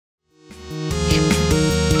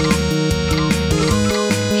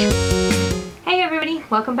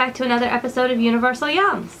welcome back to another episode of Universal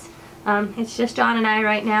Yums. It's just John and I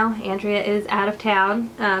right now. Andrea is out of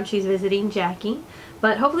town. She's visiting Jackie.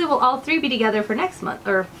 But hopefully we'll all three be together for next month,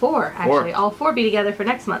 or four actually. All four be together for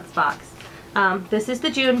next month's box. This is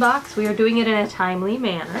the June box. We are doing it in a timely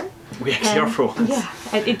manner. We actually are for once. Yeah,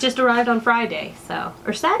 it just arrived on Friday, so,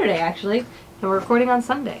 or Saturday actually, and we're recording on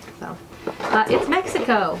Sunday. So, it's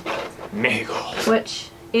Mexico. Mexico.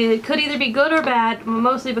 Which it could either be good or bad,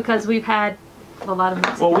 mostly because we've had a lot of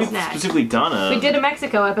Mexican we've snacks. specifically done a... We did a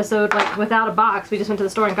Mexico episode like without a box. We just went to the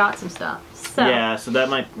store and got some stuff. So yeah, so that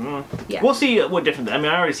might... yeah. We'll see what different... I mean,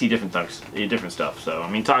 I already see different stuff. So I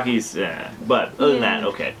mean, Takis. But other than that,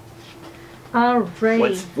 okay.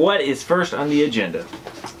 Alrighty. What is first on the agenda?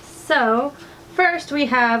 So first we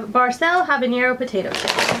have Barcel habanero potato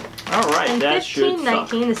chips. All right, in that should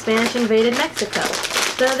suck. 1519, the Spanish invaded Mexico.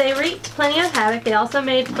 Though they wreaked plenty of havoc, they also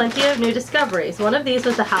made plenty of new discoveries. One of these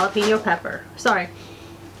was the jalapeno pepper. Sorry,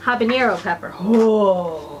 habanero pepper.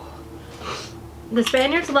 Whoa. The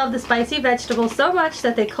Spaniards loved the spicy vegetable so much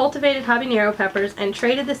that they cultivated habanero peppers and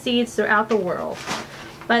traded the seeds throughout the world.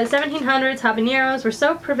 By the 1700s, habaneros were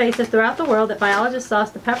so pervasive throughout the world that biologists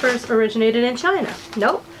thought the peppers originated in China.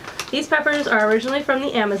 Nope. These peppers are originally from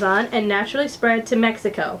the Amazon and naturally spread to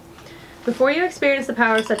Mexico. Before you experience the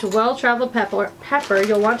power of such a well-traveled pepper,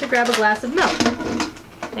 you'll want to grab a glass of milk.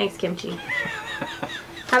 Thanks, Kimchi.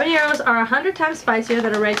 Habaneros are 100 times spicier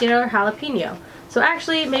than a regular jalapeno. So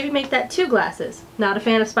actually, maybe make that 2 glasses. Not a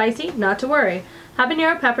fan of spicy? Not to worry.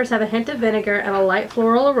 Habanero peppers have a hint of vinegar and a light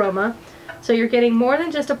floral aroma, so you're getting more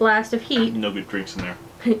than just a blast of heat. No good drinks in there.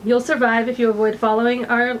 You'll survive if you avoid following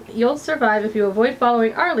our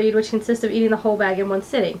lead, which consists of eating the whole bag in one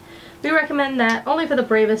sitting. We recommend that only for the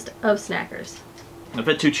bravest of snackers. I've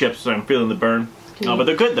had 2 chips, so I'm feeling the burn. No, but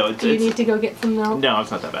they're good though. Do you need to go get some milk? No, it's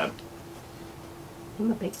not that bad.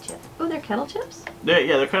 I'm a big chip. Oh, they're kettle chips?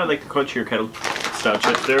 Yeah, they're kind of like the crunchier kettle style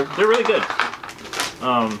chips. They're really good.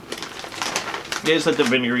 They just like the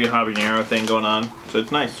vinegary habanero thing going on, so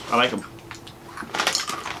it's nice. I like them.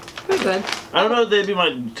 Pretty good. I don't know if they'd be my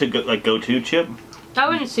go-to chip. I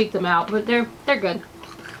wouldn't seek them out, but they're good.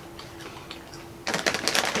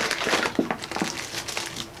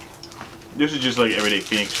 This is just like everyday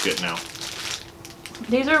Phoenix shit now.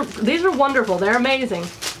 These are wonderful. They're amazing,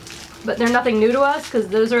 but they're nothing new to us because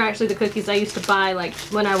those are actually the cookies I used to buy like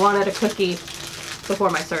when I wanted a cookie before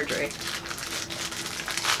my surgery.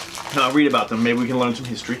 I'll read about them. Maybe we can learn some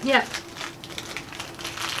history. Yep.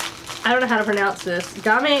 I don't know how to pronounce this.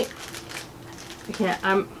 Game. I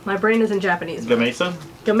can't. My brain is in Japanese. Gamesa?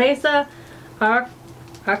 Gamesa.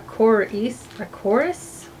 Akoris?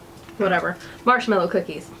 Whatever. Marshmallow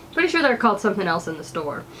cookies. Pretty sure they're called something else in the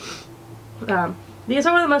store. These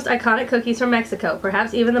are one of the most iconic cookies from Mexico,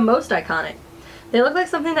 perhaps even the most iconic. They look like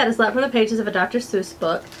something that is let from the pages of a Dr. Seuss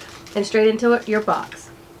book and straight into your box.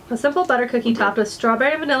 A simple butter cookie topped with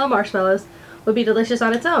strawberry and vanilla marshmallows would be delicious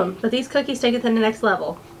on its own, but these cookies take it to the next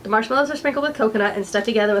level. The marshmallows are sprinkled with coconut and stuck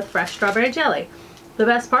together with fresh strawberry jelly. The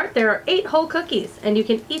best part, there are 8 whole cookies, and you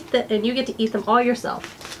get to eat them all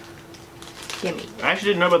yourself. Gimme. I actually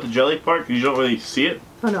didn't know about the jelly part because you don't really see it.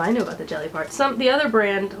 Oh no, I knew about the jelly part. One of the other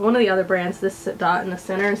brands, this dot in the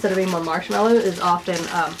center, instead of being more marshmallow, is often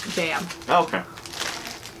jam. Oh, okay.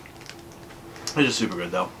 It's just super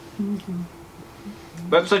good though. Mm-hmm.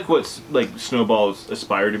 That's like what snowballs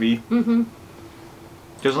aspire to be. Mm-hmm.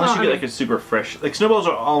 Because unless you get like a super fresh, like snowballs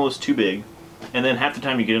are almost too big, and then half the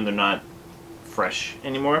time you get them, they're not fresh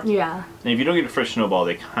anymore. Yeah. And if you don't get a fresh snowball,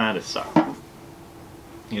 they kind of suck.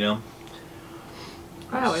 You know.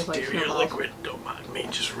 I always like snowballs. Liquid, don't mind me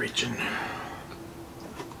just reaching.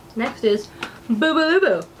 Next is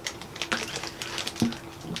Boo-Boo-Loo-Boo,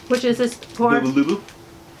 which is this for... Boo-Boo-Loo-Boo?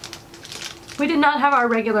 We did not have our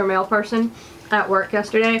regular mail person at work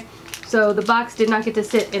yesterday, so the box did not get to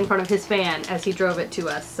sit in front of his fan as he drove it to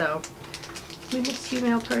us, so we missed you,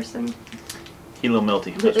 mail person. He a little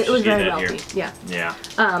melty. It was very melty, yeah. Yeah.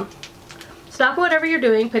 Stop whatever you're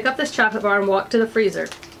doing, pick up this chocolate bar and walk to the freezer.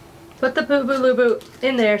 Put the Boo-Boo-Loo-Boo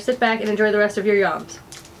in there, sit back and enjoy the rest of your yums.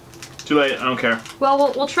 Too late, I don't care.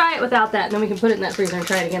 Well, we'll try it without that, and then we can put it in that freezer and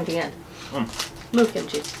try it again at the end. Move,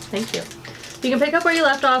 Kimchi. Thank you. You can pick up where you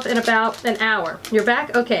left off in about an hour. You're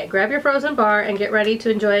back? Okay, grab your frozen bar and get ready to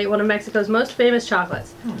enjoy one of Mexico's most famous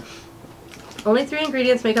chocolates. Only 3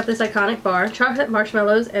 ingredients make up this iconic bar: chocolate,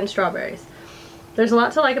 marshmallows, and strawberries. There's a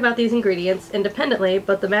lot to like about these ingredients independently,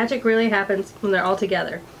 but the magic really happens when they're all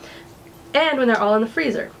together. And when they're all in the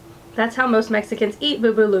freezer. That's how most Mexicans eat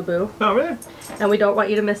Boo-Boo-Loo-Boo. Oh, really? And we don't want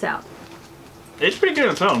you to miss out. It's pretty good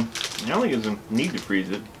on its own. I don't think there's a need to freeze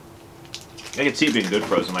it. I could see it being good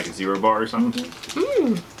frozen, like a 0 bar or something.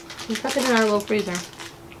 We put it in our little freezer.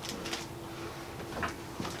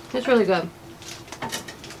 It's really good.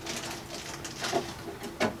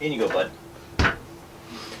 In you go, bud.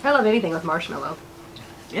 I love anything with marshmallow.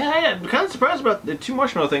 Yeah, I'm kind of surprised about the 2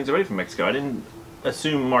 marshmallow things already from Mexico. I didn't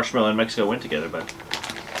assume marshmallow and Mexico went together, but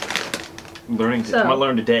I'm learning. I'm gonna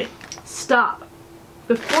learn today. Stop.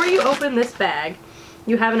 Before you open this bag,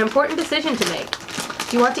 you have an important decision to make.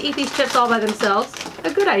 Do you want to eat these chips all by themselves?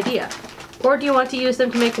 A good idea. Or do you want to use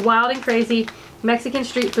them to make wild and crazy Mexican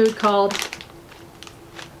street food called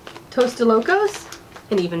Tostilocos?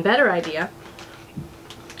 An even better idea.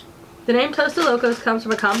 The name Tostilocos comes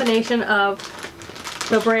from a combination of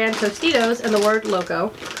the brand Tostitos and the word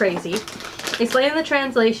loco, crazy. Explaining the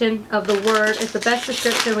translation of the word is the best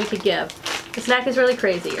description we could give. The snack is really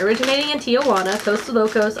crazy. Originating in Tijuana,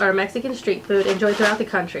 Tostilocos are a Mexican street food enjoyed throughout the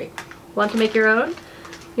country. Want to make your own?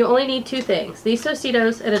 You'll only need 2 things, these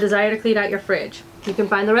Tostitos and a desire to clean out your fridge. You can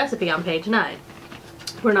find the recipe on page 9.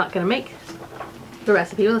 We're not going to make the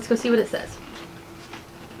recipe, but let's go see what it says.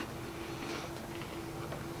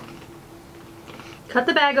 Cut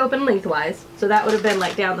the bag open lengthwise, so that would have been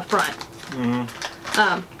like down the front.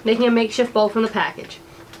 Making a makeshift bowl from the package.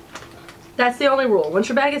 That's the only rule. Once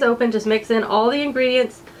your bag is open, just mix in all the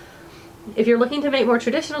ingredients. If you're looking to make more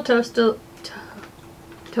traditional Tostilocos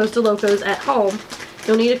at home,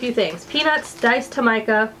 you'll need a few things. Peanuts, diced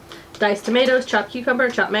jamaica, diced tomatoes, chopped cucumber,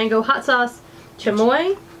 chopped mango, hot sauce,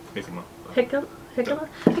 chamoy, jicama. I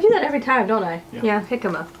do that every time, don't I? Yeah,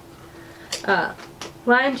 jicama.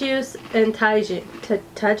 Lime juice and tajin.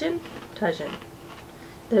 Tajin.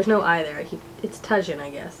 There's no I there. It's tajin, I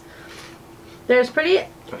guess. There's pretty...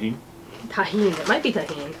 Tahini? Tahini. It might be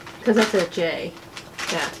tahini, because that's a J.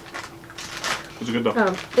 Yeah. It's good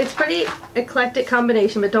though. It's pretty eclectic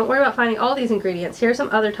combination, but don't worry about finding all these ingredients. Here are some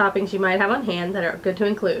other toppings you might have on hand that are good to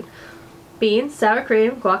include. Beans, sour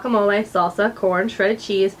cream, guacamole, salsa, corn, shredded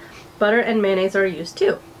cheese, butter, and mayonnaise are used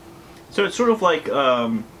too. So it's sort of like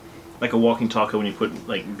a walking taco when you put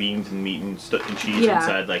like beans and meat and cheese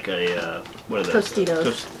inside like a what are those?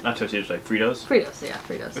 Tostitos. Not Tostitos, like Fritos. Fritos, yeah,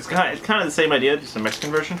 Fritos. It's kind of the same idea, just a Mexican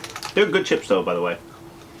version. They're good chips though, by the way.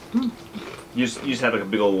 You just have like a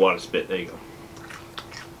big old water spit. There you go.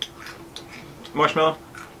 Marshmallow.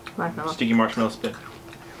 Sticky marshmallow spit.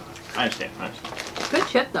 I understand. Good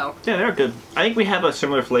chip though. Yeah, they're good. I think we have a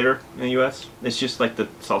similar flavor in the U.S. It's just like the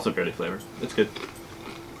salsa verde flavor. It's good.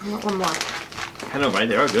 I want one more. I know, right?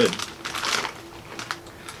 They are good.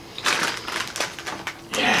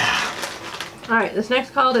 Yeah. Alright, this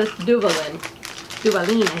next called is Duvalin.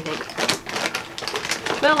 Duvalin, I think.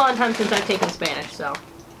 It's been a long time since I've taken Spanish, so.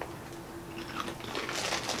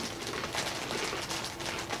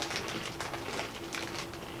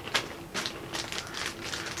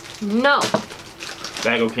 No.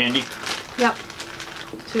 Bag of candy? Yep.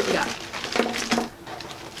 Let's see what we got.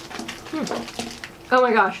 Oh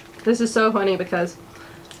my gosh. This is so funny because...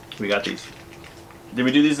 We got these. Did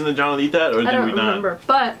we do these in the Jon'll Eat That, or did we not? I don't remember,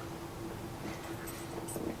 but...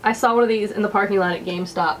 I saw one of these in the parking lot at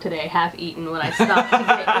GameStop today, half eaten, when I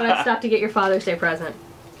stopped to get your Father's Day present.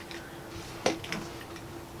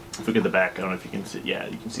 If we look at the back, I don't know if you can see. Yeah,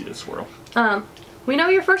 you can see the swirl. We know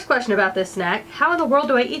your first question about this snack. How in the world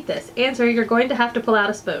do I eat this? Answer, you're going to have to pull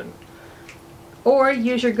out a spoon. Or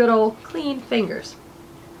use your good old clean fingers.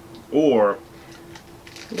 Or...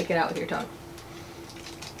 Lick it out with your tongue.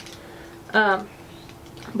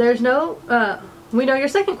 There's no... we know your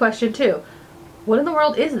second question, too. What in the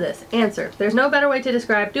world is this? Answer, there's no better way to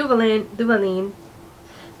describe Duvalin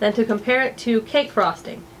than to compare it to cake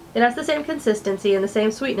frosting. It has the same consistency and the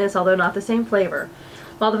same sweetness, although not the same flavor.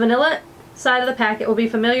 While the vanilla side of the packet will be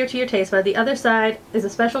familiar to your taste bud, the other side is a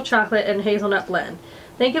special chocolate and hazelnut blend.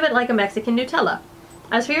 Think of it like a Mexican Nutella.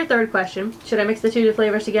 As for your third question, should I mix the two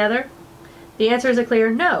flavors together? The answer is a clear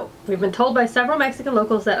no. We've been told by several Mexican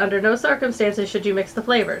locals that under no circumstances should you mix the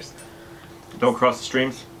flavors. Don't cross the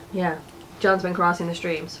streams? Yeah, John's been crossing the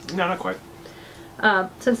streams. No, not quite.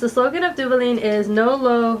 Since the slogan of Duvalin is no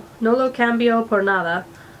lo cambio por nada,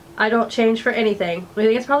 I don't change for anything, we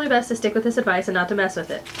think it's probably best to stick with this advice and not to mess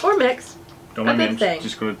with it. Or mix. Don't mind me, I'm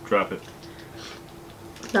just going to drop it.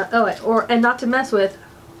 And not to mess with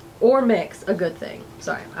or mix, a good thing.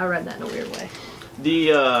 Sorry, I read that in a weird way.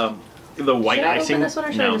 The white icing,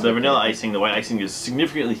 no, the vanilla icing, the white icing is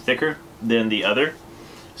significantly thicker than the other.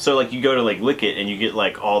 So like you go to like lick it and you get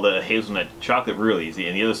like all the hazelnut chocolate real easy,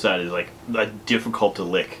 and the other side is like difficult to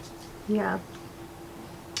lick. Yeah.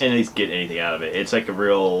 And at least get anything out of it. It's like a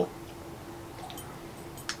real,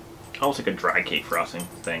 almost like a dry cake frosting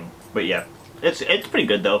thing. But yeah, it's pretty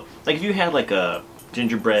good though. Like if you had like a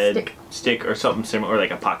gingerbread stick or something similar, or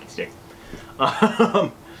like a pocky stick,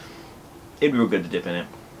 it'd be real good to dip in it.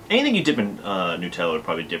 Anything you dip in Nutella would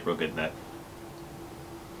probably dip real good in that.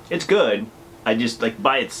 It's good. I just, like,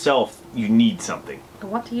 by itself, you need something. I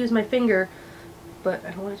want to use my finger, but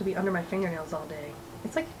I don't want it to be under my fingernails all day.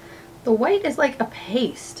 It's like, the white is like a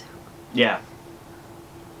paste. Yeah.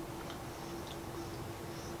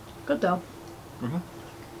 Good though. Mm-hmm.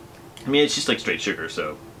 I mean, it's just like straight sugar,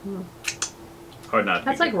 so hard not to.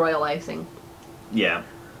 That's like royal icing. Yeah.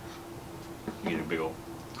 You get a big old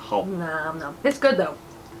hulk. No. It's good though.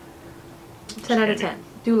 10 out of 10.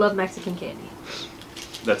 Do love Mexican candy.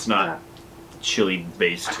 That's not chili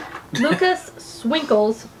based. Lucas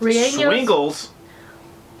Swinkles. Swinkles?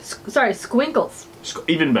 Sorry, Squinkles.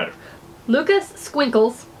 Even better. Lucas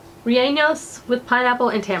Squinkles. Rellenos with pineapple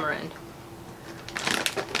and tamarind.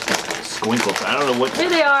 Squinkles. I don't know what. Here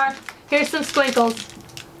they are. Here's some squinkles.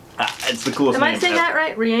 It's the coolest name. name. Am I saying that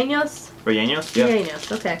right? Rellenos? Rellenos? Yeah.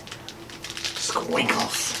 Rellenos, okay.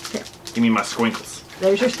 Squinkles. Here. Give me my squinkles.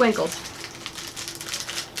 There's your squinkles.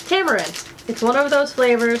 Tamarind. It's one of those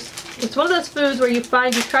flavors. It's one of those foods where you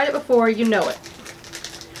find you've tried it before, you know it.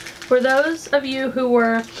 For those of you who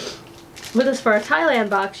were with us for our Thailand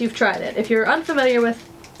box, you've tried it. If you're unfamiliar,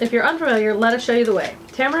 let us show you the way.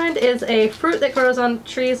 Tamarind is a fruit that grows on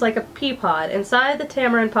trees like a pea pod. Inside the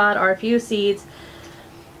tamarind pod are a few seeds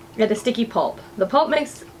and a sticky pulp. The pulp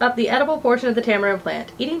makes up the edible portion of the tamarind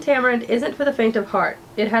plant. Eating tamarind isn't for the faint of heart.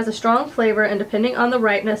 It has a strong flavor, and depending on the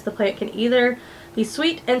ripeness, the plant can either be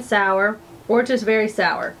sweet and sour or just very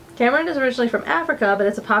sour. Tamarind is originally from Africa, but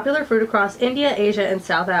it's a popular fruit across India, Asia, and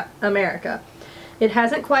South America. It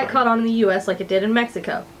hasn't quite caught on in the U.S. like it did in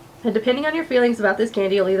Mexico. And depending on your feelings about this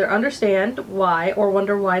candy, you'll either understand why or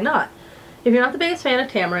wonder why not. If you're not the biggest fan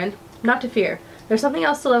of tamarind, not to fear. There's something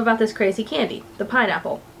else to love about this crazy candy, the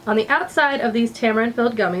pineapple. On the outside of these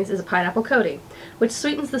tamarind-filled gummies is a pineapple coating, which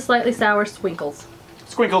sweetens the slightly sour squinkles.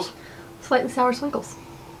 Squinkles. Slightly sour squinkles.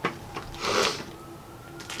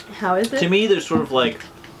 How is it? To me, they're sort of like,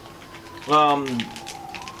 remember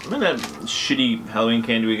that shitty Halloween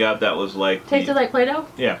candy we got that was like... Tasted like Play-Doh?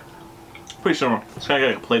 Yeah. Pretty similar. It's kind of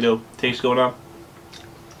got like a Play-Doh taste going on.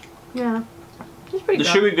 Yeah. It's pretty good. The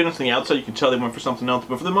sugary goodness on the outside, you can tell they went for something else,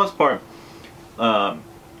 but for the most part, the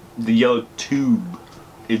yellow tube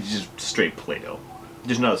is just straight Play-Doh.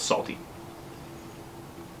 Just not as salty.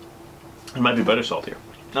 It might be better saltier.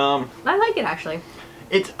 I like it, actually.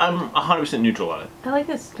 I'm 100% neutral on it. I like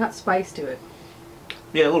this got spice to it.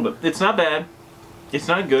 Yeah, a little bit. It's not bad. It's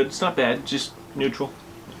not good. It's not bad. Just neutral.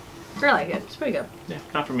 I like it. It's pretty good. Yeah,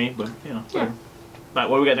 not for me, but, you know, yeah. All right,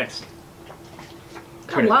 what do we got next?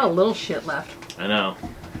 Got a lot of little shit left. I know.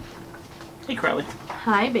 Hey, Crowley.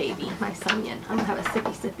 Hi, baby. My Sunyan. I'm gonna have a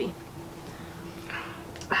sippy.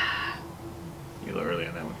 You're a little early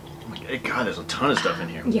on that one. Oh my God, there's a ton of stuff in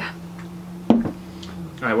here. Yeah.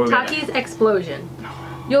 Alright, what we got Takis Explosion.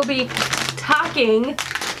 You'll be talking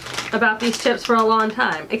about these chips for a long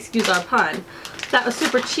time. Excuse our pun. That was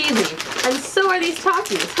super cheesy. And so are these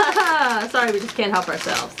Takis. Haha! Sorry, we just can't help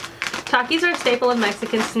ourselves. Takis are a staple of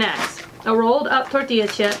Mexican snacks. A rolled up tortilla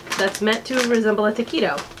chip that's meant to resemble a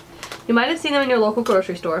taquito. You might have seen them in your local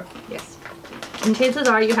grocery store. Yes. And chances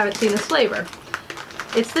are you haven't seen this flavor.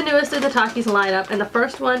 It's the newest in the Takis lineup, and the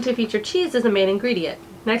first one to feature cheese as a main ingredient.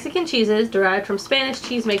 Mexican cheeses, derived from Spanish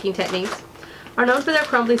cheese-making techniques, are known for their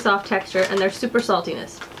crumbly, soft texture and their super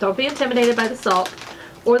saltiness. Don't be intimidated by the salt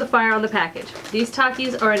or the fire on the package. These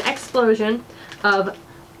Takis are an explosion of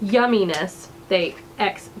yumminess. They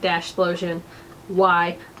X-explosion,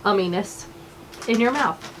 Y, umminess in your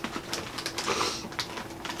mouth.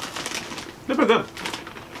 They're pretty good.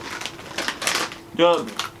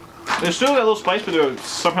 They're still got a little spice, but they're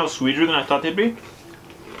somehow sweeter than I thought they'd be.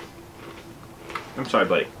 I'm sorry,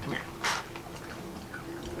 buddy. Come here.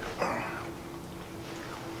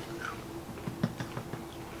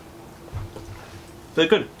 They're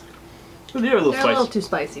good. They're a little spicy. They're a little too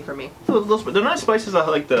spicy for me. They're not spicy as I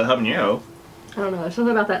like the habanero. I don't know. There's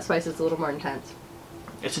something about that spice that's a little more intense.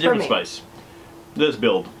 It's a different spice. This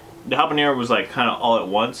build. The habanero was like kind of all at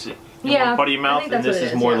once in one part of your mouth, and this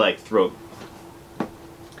is more like throat.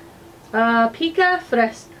 Pica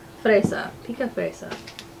fresa. Pica fresa.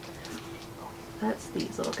 That's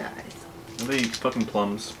these little guys. Are they fucking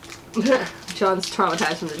plums? John's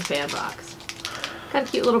traumatized from the Japan box. Got a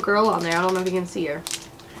cute little girl on there. I don't know if you can see her.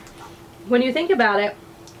 When you think about it,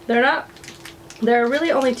 there are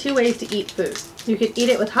really only two ways to eat food. You can eat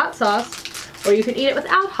it with hot sauce, or you can eat it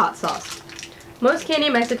without hot sauce. Most candy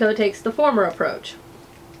in Mexico takes the former approach.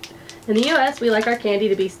 In the US, we like our candy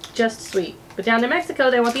to be just sweet. But down in Mexico,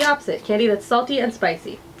 they want the opposite. Candy that's salty and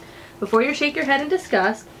spicy. Before you shake your head in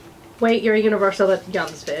disgust, wait, you're a Universal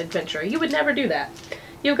Yums adventurer. You would never do that.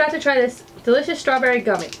 You've got to try this delicious strawberry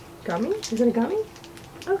gummy. Gummy? Is it a gummy?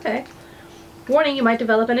 Okay. Warning, you might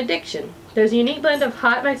develop an addiction. There's a unique blend of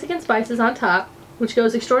hot Mexican spices on top, which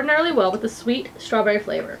goes extraordinarily well with the sweet strawberry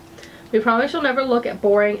flavor. We promise you'll never look at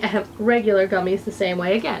boring regular gummies the same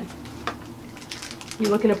way again. You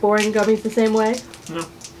looking at boring gummies the same way? No.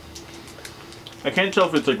 I can't tell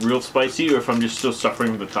if it's like real spicy or if I'm just still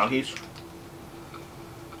suffering with the Takis.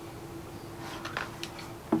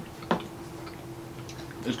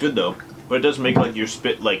 It's good though, but it does make like your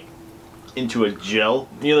spit like into a gel.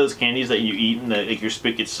 You know those candies that you eat and that like your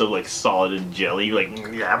spit gets so like solid and jelly, like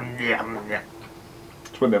yum yum yum.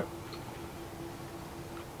 It's pretty good.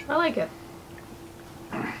 I like it.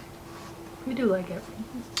 We do like it.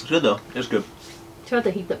 It's good though. It's good. It's about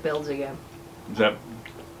the heat that builds again. Is that?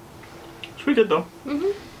 It's pretty good though.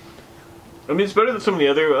 Mhm. I mean, it's better than some of the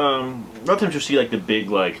other. A lot of times you'll see like the big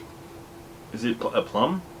like, is it a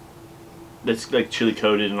plum? That's like chili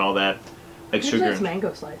coated and all that, like sugar. It's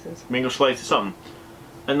mango slices. Mango slices, something,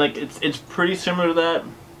 and like it's pretty similar to that,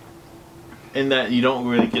 in that you don't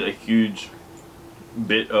really get a huge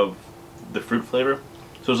bit of the fruit flavor.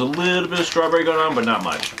 So there's a little bit of strawberry going on, but not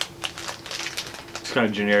much. It's kind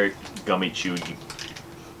of generic gummy chewy.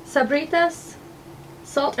 Sabritas,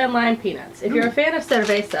 salt and lime peanuts. If you're a fan of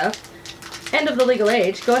cerveza, and of the legal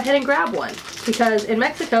age, go ahead and grab one. Because in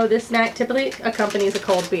Mexico, this snack typically accompanies a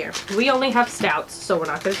cold beer. We only have stouts, so we're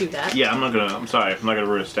not going to do that. Yeah, I'm sorry, I'm not going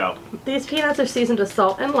to ruin a stout. These peanuts are seasoned with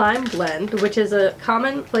salt and lime blend, which is a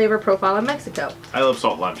common flavor profile in Mexico. I love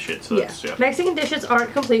salt lime shit, so that's, yeah. Mexican dishes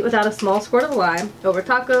aren't complete without a small squirt of lime over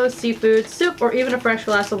tacos, seafood, soup, or even a fresh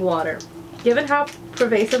glass of water. Given how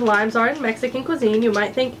pervasive limes are in Mexican cuisine, you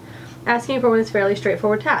might think asking for one is a fairly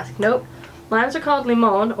straightforward task. Nope. Limes are called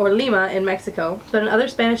limon or lima in Mexico, but in other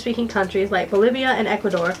Spanish-speaking countries like Bolivia and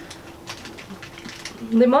Ecuador,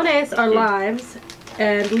 limones are limes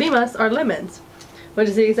and limas are lemons, which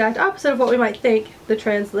is the exact opposite of what we might think the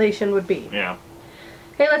translation would be. Yeah.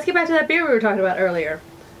 Hey, let's get back to that beer we were talking about earlier.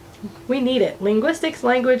 We need it. Linguistics,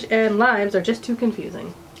 language, and limes are just too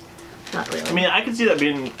confusing. Not really. I mean, I can see that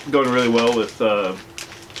going really well with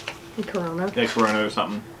Corona. Yeah, Corona or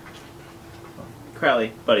something.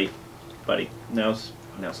 Crowley, buddy. Now's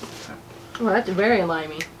the time. Well, that's very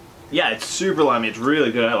limey. Yeah, it's super limey. It's really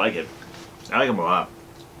good. I like it. I like them a lot.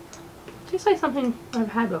 Tastes like something I've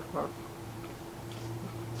had before.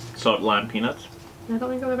 Salt lime peanuts. I don't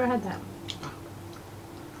think I've ever had that.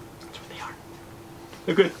 That's what they are.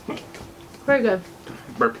 They're good. Very good.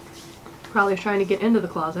 Burp. Probably trying to get into the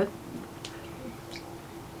closet.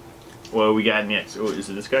 What do we got next? Oh, is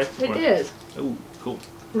it this guy? It is. Oh, cool.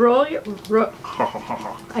 I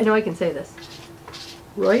know I can say this.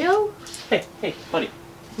 Rollo? Hey, buddy.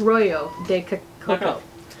 Rollo de Coco.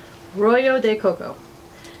 Rollo de Coco.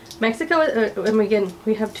 Mexico, and again,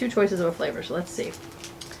 we have two choices of a flavor, so let's see.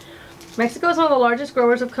 Mexico is one of the largest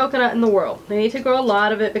growers of coconut in the world. They need to grow a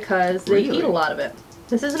lot of it because they eat a lot of it.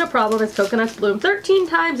 This isn't a problem as coconuts bloom 13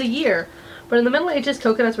 times a year, but in the Middle Ages,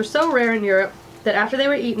 coconuts were so rare in Europe that after they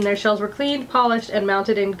were eaten, their shells were cleaned, polished, and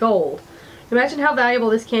mounted in gold. Imagine how valuable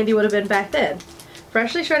this candy would have been back then.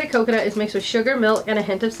 Freshly shredded coconut is mixed with sugar, milk, and a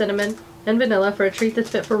hint of cinnamon and vanilla for a treat that's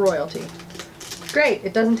fit for royalty. Great.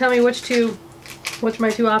 It doesn't tell me which my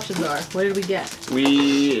two options are. What did we get?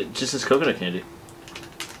 Just as coconut candy.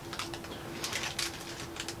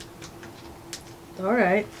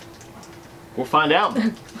 Alright. We'll find out.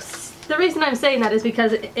 The reason I'm saying that is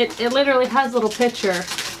because it literally has a little picture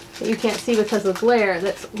that you can't see because of the glare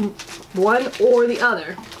that's one or the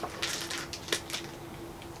other.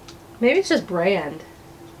 Maybe it's just brand.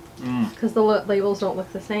 Because the labels don't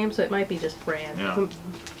look the same, so it might be just brand. Yeah.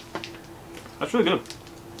 That's really good.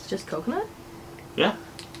 It's just coconut? Yeah.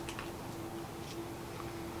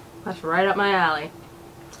 That's right up my alley.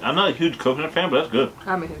 I'm not a huge coconut fan, but that's good.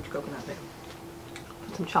 I'm a huge coconut fan.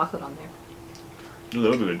 Put some chocolate on there. Ooh, that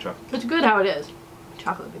would be good chocolate. It's good how it is.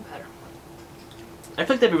 Chocolate would be better. I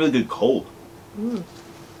feel like that'd be really good cold.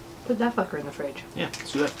 Put that fucker in the fridge. Yeah,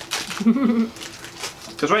 let's do that.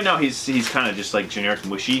 Because right now he's kind of just like generic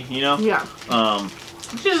mushy, you know? Yeah.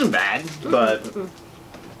 Which isn't bad, but...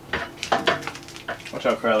 Watch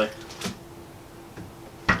out, Crowley.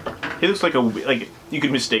 He looks like you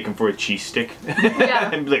could mistake him for a cheese stick.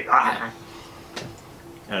 Yeah. And be like, ah!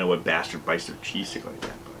 I don't know what bastard bites their cheese stick like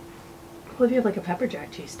that. But... Well, if you have like a pepper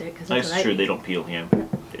jack cheese stick, because that's true. They don't peel him.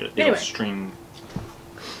 They anyway. don't string.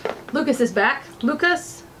 Lucas is back.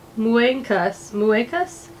 Lucas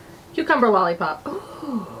Muecas cucumber lollipop.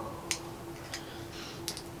 Ooh.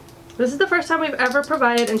 This is the first time we've ever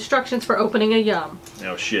provided instructions for opening a yum.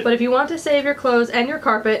 Oh shit. But if you want to save your clothes and your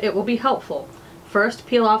carpet, it will be helpful. First,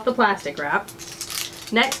 peel off the plastic wrap.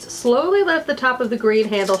 Next, slowly lift the top of the green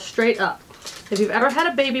handle straight up. If you've ever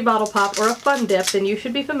had a baby bottle pop or a fun dip, then you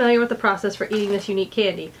should be familiar with the process for eating this unique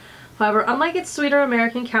candy. However, unlike its sweeter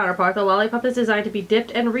American counterpart, the lollipop is designed to be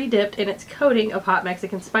dipped and re-dipped in its coating of hot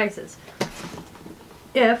Mexican spices.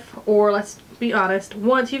 If, or let's be honest,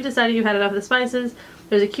 once you've decided you've had enough of the spices,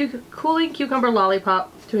 there's a cooling cucumber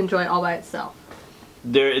lollipop to enjoy all by itself.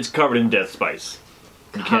 It's covered in death spice.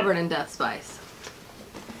 Covered in death spice.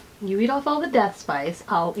 You eat off all the death spice,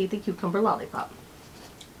 I'll eat the cucumber lollipop.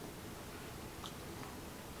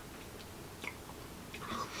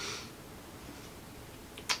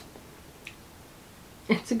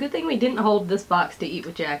 It's a good thing we didn't hold this box to eat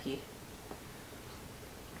with Jackie.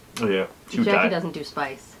 Oh yeah. Jackie doesn't do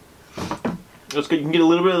spice. That's good. You can get a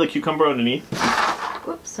little bit of the cucumber underneath.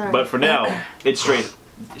 Whoops, sorry. But for now, it's straight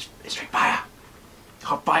fire.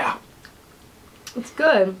 Hot fire. It's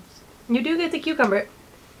good. You do get the cucumber.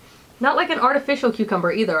 Not like an artificial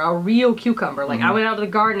cucumber either, a real cucumber. Like I went out to the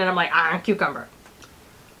garden and I'm like, cucumber.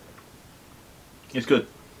 It's good.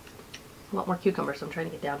 A lot more cucumber, so I'm trying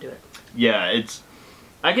to get down to it. Yeah,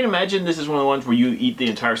 I can imagine this is one of the ones where you eat the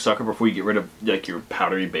entire sucker before you get rid of like your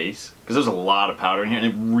powdery base. Because there's a lot of powder in here and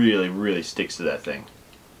it really, really sticks to that thing.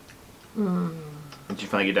 Did you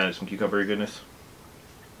finally get down to some cucumber goodness?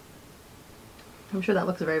 I'm sure that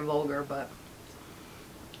looks very vulgar, but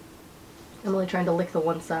I'm only trying to lick the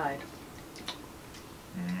one side.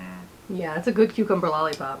 Yeah, it's a good cucumber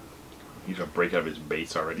lollipop. He's gonna break out of his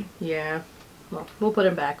base already. Yeah. Well, we'll put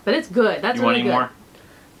him back. But it's good. That's you want really any good. more?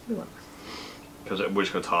 We want Because we're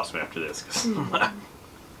just going to toss him after this. Because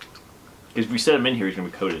if we set him in here, he's going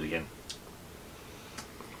to be coated again.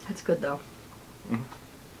 That's good, though.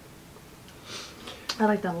 I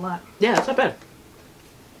like that a lot. Yeah, it's not bad.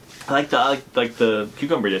 I like the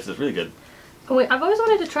cucumber dish. It's really good. Oh, wait, I've always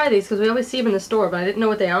wanted to try these because we always see them in the store, but I didn't know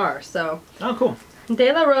what they are, so. Oh, cool.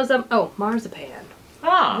 De La Rosa. Oh, marzipan.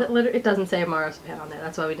 Ah. It doesn't say marzipan on there.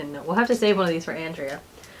 That's why we didn't know. We'll have to save one of these for Andrea.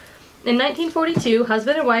 In 1942,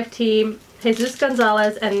 husband and wife team Jesus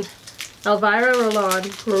Gonzalez and Elvira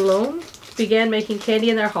Rolon began making candy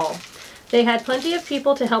in their home. They had plenty of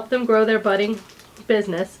people to help them grow their budding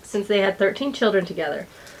business since they had 13 children together.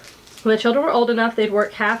 When the children were old enough, they'd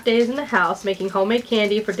work half days in the house making homemade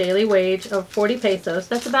candy for daily wage of 40 pesos.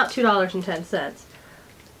 That's about $2.10.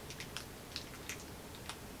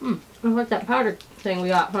 I like that powder thing we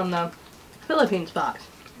got from the Philippines box.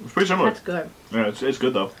 It's pretty similar. That's good. Yeah, it's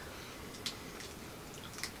good though.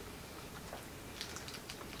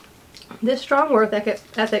 This strong work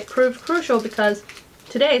ethic proved crucial because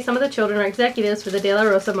today some of the children are executives for the De La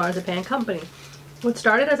Rosa Marzipan Company. What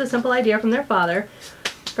started as a simple idea from their father,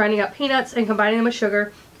 grinding up peanuts and combining them with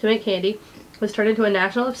sugar to make candy, was turned into a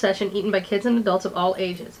national obsession eaten by kids and adults of all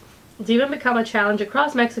ages. It's even become a challenge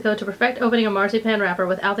across Mexico to perfect opening a marzipan wrapper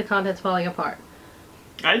without the contents falling apart.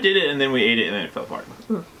 I did it and then we ate it and then it fell apart.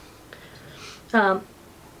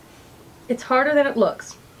 It's harder than it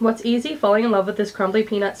looks. What's easy? Falling in love with this crumbly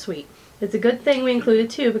peanut sweet. It's a good thing we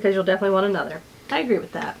included two because you'll definitely want another. I agree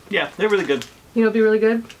with that. Yeah, they're really good. You know what'd be really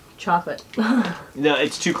good? Chocolate. No,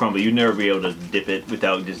 it's too crumbly. You'd never be able to dip it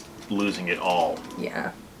without just losing it all.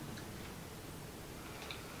 Yeah.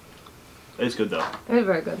 It's good though. It's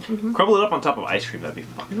very good. Crumble it up on top of ice cream. That'd be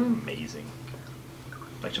fucking amazing.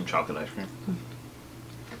 Like some chocolate ice cream.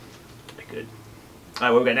 That'd be good.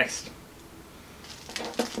 Alright, what we got next?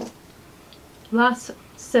 Las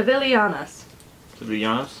Sevillanas.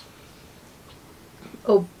 Sevillanas?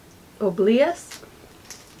 Oblias?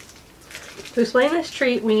 To explain this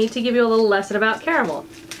treat, we need to give you a little lesson about caramel.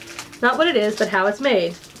 Not what it is, but how it's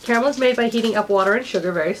made. Caramel is made by heating up water and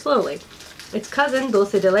sugar very slowly. Its cousin,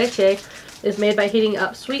 dulce de leche, is made by heating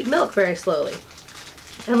up sweet milk very slowly.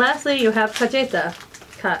 And lastly, you have cajeta.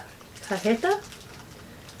 Cajeta?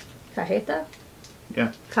 Cajeta?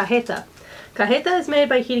 Yeah. Cajeta. Cajeta is made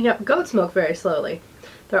by heating up goat's milk very slowly.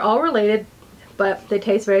 They're all related, but they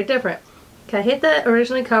taste very different. Cajeta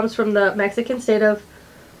originally comes from the Mexican state of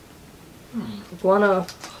Guanajuato?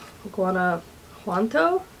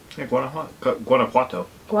 Yeah, Guanajuato. Guanajuato.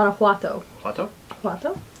 Guanajuato?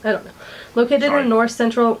 I don't know. Located in the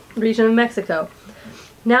north-central region of Mexico.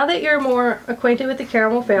 Now that you're more acquainted with the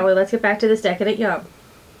caramel family, let's get back to this decadent yum.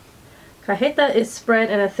 Cajeta is spread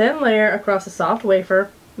in a thin layer across a soft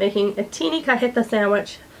wafer, making a teeny cajeta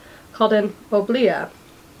sandwich called an oblea.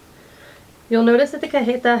 You'll notice that the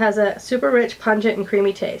cajeta has a super rich, pungent, and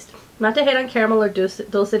creamy taste. Not to hate on caramel or dulce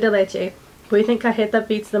de leche, but we think cajeta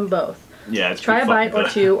beats them both. Yeah, it's Try a bite or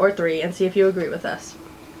good. two or three and see if you agree with us.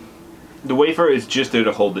 The wafer is just there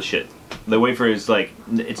to hold the shit. The wafer is like,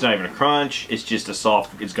 it's not even a crunch, it's just a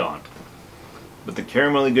soft, it's gone. But the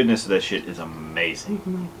caramelly goodness of that shit is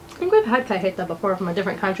amazing. I think we've had cajeta before from a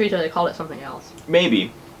different country, so they called it something else.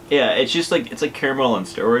 Maybe. Yeah, it's just like, it's like caramel on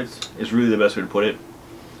steroids is really the best way to put it.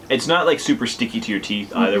 It's not like super sticky to your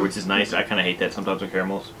teeth either, which is nice. I kind of hate that sometimes with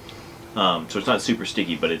caramels. So it's not super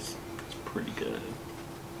sticky, but it's pretty good.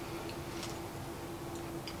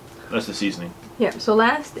 That's the seasoning. Yeah, so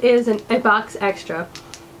last is a box extra.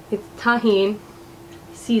 It's tahine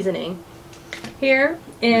seasoning. Here,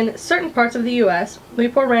 in certain parts of the U.S., we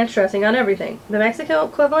pour ranch dressing on everything. The Mexican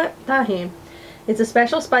equivalent, tahine, is a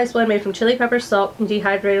special spice blend made from chili pepper, salt, and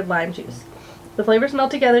dehydrated lime juice. The flavors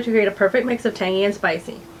melt together to create a perfect mix of tangy and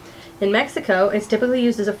spicy. In Mexico, it's typically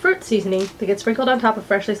used as a fruit seasoning that gets sprinkled on top of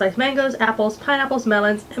freshly sliced mangoes, apples, pineapples,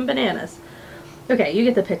 melons, and bananas. Okay, you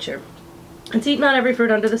get the picture. It's eaten on every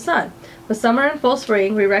fruit under the sun. With summer and full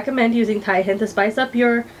spring, we recommend using tahine to spice up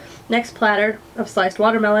your next platter of sliced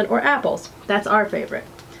watermelon or apples. That's our favorite.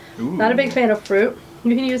 Ooh. Not a big fan of fruit.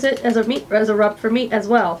 You can use it as a rub for meat as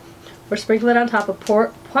well, or sprinkle it on top of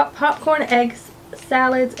popcorn, eggs,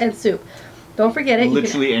 salads, and soup. Don't forget it.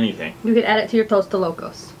 Literally anything. You can add it to your Tosta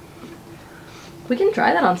Locos. We can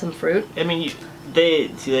try that on some fruit. I mean,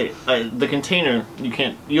 the container,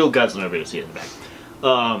 you'll guys will never be able to see it in the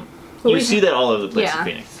back. You see that all over the place in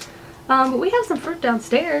Phoenix. But we have some fruit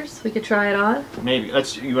downstairs. We could try it on. Maybe.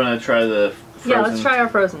 You want to try the frozen? Yeah, let's try our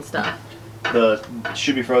frozen stuff. The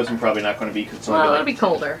should be frozen, probably not going to be because it'll be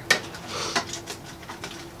colder.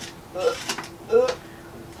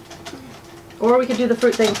 Or we could do the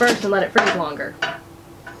fruit thing first and let it freeze longer.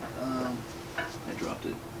 I dropped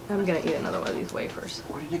it. I'm gonna eat another one of these wafers.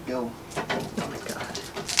 Where did it go? Oh my god.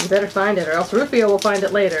 You better find it or else Rufio will find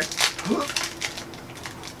it later.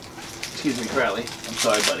 Excuse me, Crowley. I'm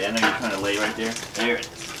sorry, buddy. I know you're trying to lay right there. There it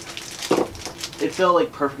is. It fell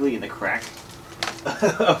like perfectly in the crack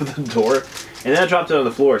of the door. And then I dropped it on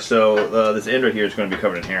the floor, so this end right here is going to be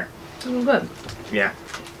covered in hair. Oh, good. Yeah.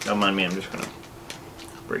 Don't mind me. I'm just going to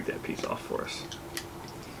break that piece off for us.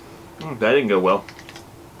 That didn't go well.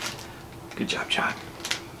 Good job, John.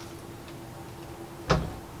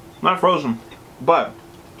 Not frozen, but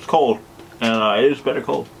it's cold. And it is better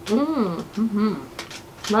cold.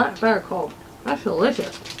 Not better cold. That's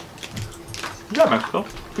delicious. Good job, Mexico.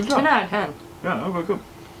 Good job. 10 out of 10. Yeah, okay, good.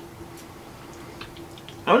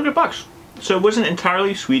 $100. So it wasn't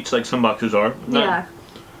entirely sweets like some boxes are. Yeah.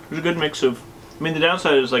 It was a good mix of... I mean, the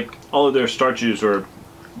downside is like all of their starches or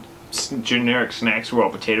generic snacks were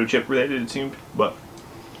all potato chip related, it seemed. But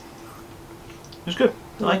it was good.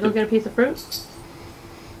 You want to go get a piece of fruit?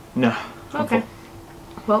 No. Okay.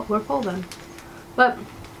 Well, we're full then. But,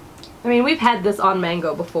 I mean, we've had this on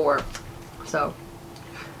mango before, so.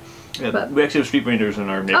 Yeah, but we actually have street vendors in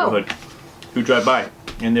our neighborhood who drive by,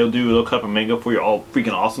 and they'll do a little cup of mango for you, all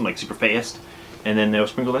freaking awesome, like super fast, and then they'll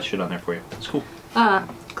sprinkle that shit on there for you. It's cool.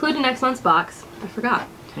 Include in next month's box. I forgot.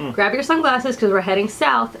 Grab your sunglasses because we're heading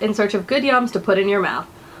south in search of good yums to put in your mouth.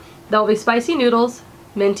 There'll be spicy noodles,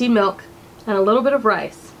 minty milk, and a little bit of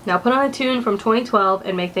rice. Now put on a tune from 2012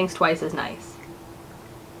 and make things twice as nice.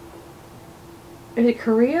 Is it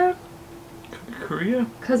Korea? Korea?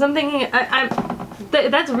 Because I'm thinking,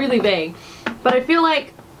 that's really vague. But I feel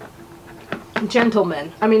like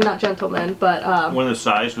Gentleman. I mean, not Gentleman, but one of the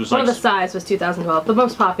size was 2012, the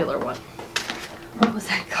most popular one. What was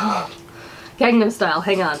that called? Gangnam Style.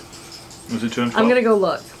 Hang on. Was it 212? I'm gonna go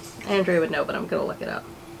look. Andrea would know, but I'm gonna look it up.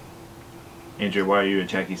 Andrea, why are you and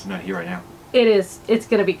Jackie's not here right now? It's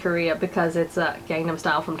gonna be Korea because it's Gangnam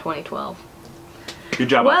Style from 2012. Good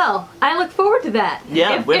job. Well, I look forward to that.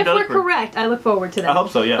 Yeah, if we're correct, I look forward to that. I hope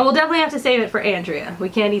so, yeah. And we'll definitely have to save it for Andrea. We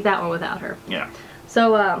can't eat that one without her. Yeah.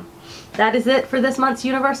 So, that is it for this month's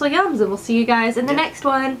Universal Yums, and we'll see you guys in the next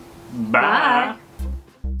one. Bye.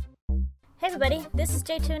 Hey everybody, this is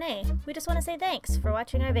J2A. We just want to say thanks for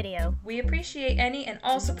watching our video. We appreciate any and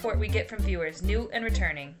all support we get from viewers, new and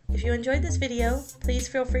returning. If you enjoyed this video, please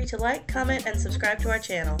feel free to like, comment, and subscribe to our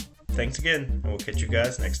channel. Thanks again, and we'll catch you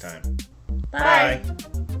guys next time. Bye.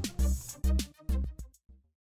 Bye.